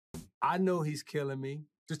I know he's killing me.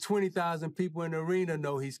 The 20,000 people in the arena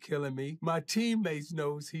know he's killing me. My teammates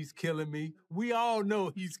knows he's killing me. We all know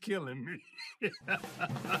he's killing me.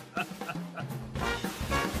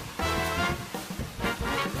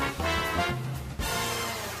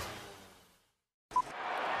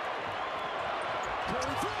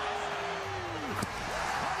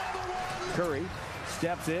 Curry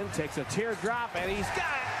steps in, takes a teardrop, and he's got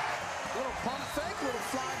it. Little pump fake, little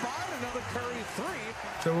fly by, and another Curry three.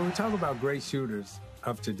 So when we talk about great shooters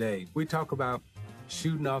of today, we talk about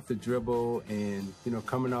shooting off the dribble and,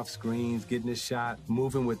 coming off screens, getting a shot,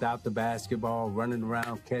 moving without the basketball, running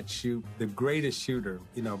around, catch, shoot. The greatest shooter,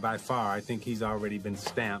 by far, I think he's already been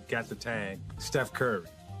stamped, got the tag, Steph Curry.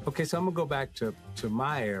 Okay, so I'm going to go back to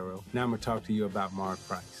my era. Now I'm going to talk to you about Mark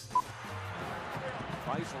Price.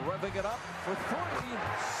 Price revving it up for three.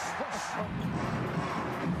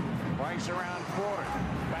 Price around quarter.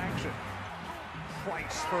 Banks it.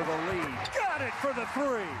 Price for the lead. Got it for the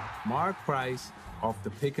three. Mark Price off the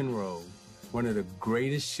pick and roll, one of the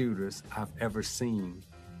greatest shooters I've ever seen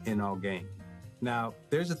in all game. Now,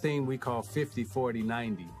 there's a thing we call 50, 40,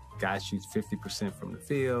 90. Guy shoots 50% from the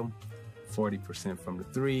field, 40% from the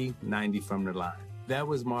three, 90 from the line. That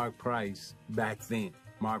was Mark Price back then.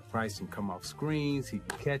 Mark Price can come off screens, he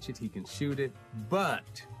can catch it, he can shoot it,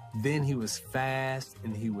 but then he was fast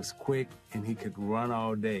and he was quick and he could run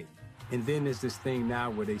all day. And then there's this thing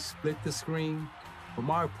now where they split the screen, but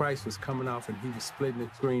Mark Price was coming off and he was splitting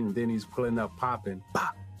the screen and then he's pulling up, popping,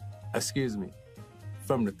 pop,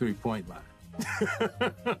 from the three-point line.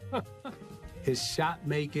 His shot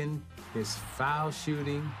making, his foul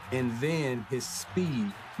shooting, and then his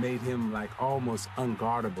speed made him like almost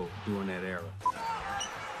unguardable during that era.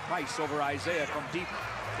 Price over Isiah from deep.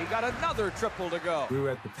 He got another triple to go. We were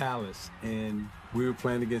at the Palace, and we were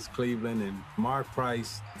playing against Cleveland, and Mark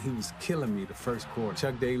Price, he was killing me the first quarter.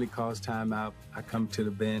 Chuck Daly calls timeout. I come to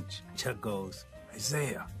the bench. Chuck goes,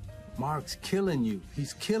 Isiah, Mark's killing you.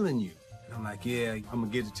 He's killing you. And I'm like, yeah, I'm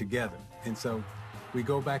going to get it together. And so we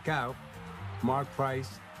go back out. Mark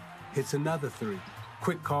Price hits another three.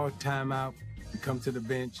 Quick call timeout. We come to the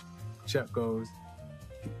bench. Chuck goes,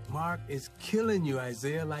 Mark is killing you,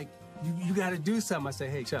 Isiah. Like, you got to do something. I say,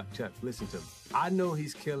 hey, Chuck, listen to me. I know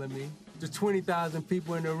he's killing me. The 20,000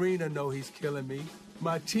 people in the arena know he's killing me.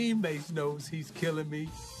 My teammates knows he's killing me.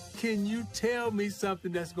 Can you tell me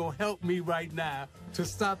something that's going to help me right now to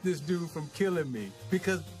stop this dude from killing me?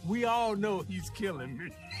 Because we all know he's killing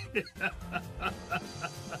me.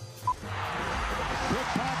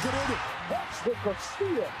 Pocketed. That's the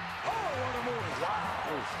Garcia. Oh, what a move. Wow.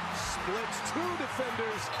 Splits two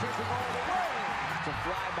defenders. Kicking all the way. To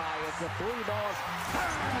fly by as the three balls.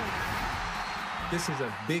 This is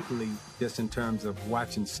a big leap just in terms of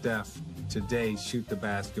watching Steph today shoot the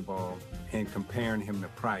basketball and comparing him to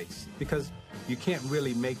Price. Because you can't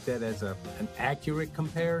really make that as an accurate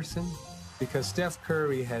comparison because Steph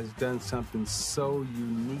Curry has done something so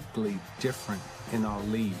uniquely different in our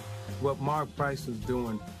league. What Mark Price was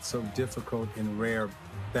doing so difficult and rare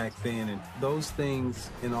back then, and those things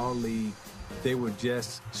in our league, they were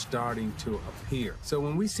just starting to appear. So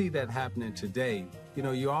when we see that happening today,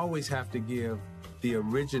 you always have to give the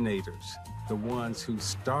originators, the ones who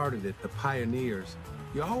started it, the pioneers,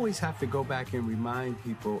 you always have to go back and remind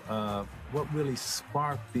people of what really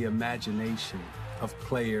sparked the imagination of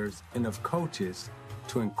players and of coaches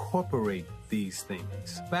to incorporate these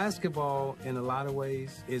things. Basketball, in a lot of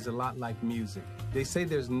ways, is a lot like music. They say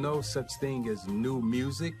there's no such thing as new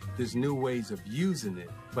music. There's new ways of using it.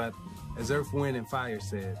 But as Earth, Wind, and Fire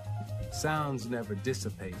said, sounds never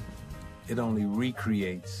dissipate. It only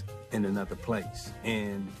recreates in another place.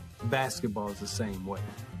 And basketball is the same way.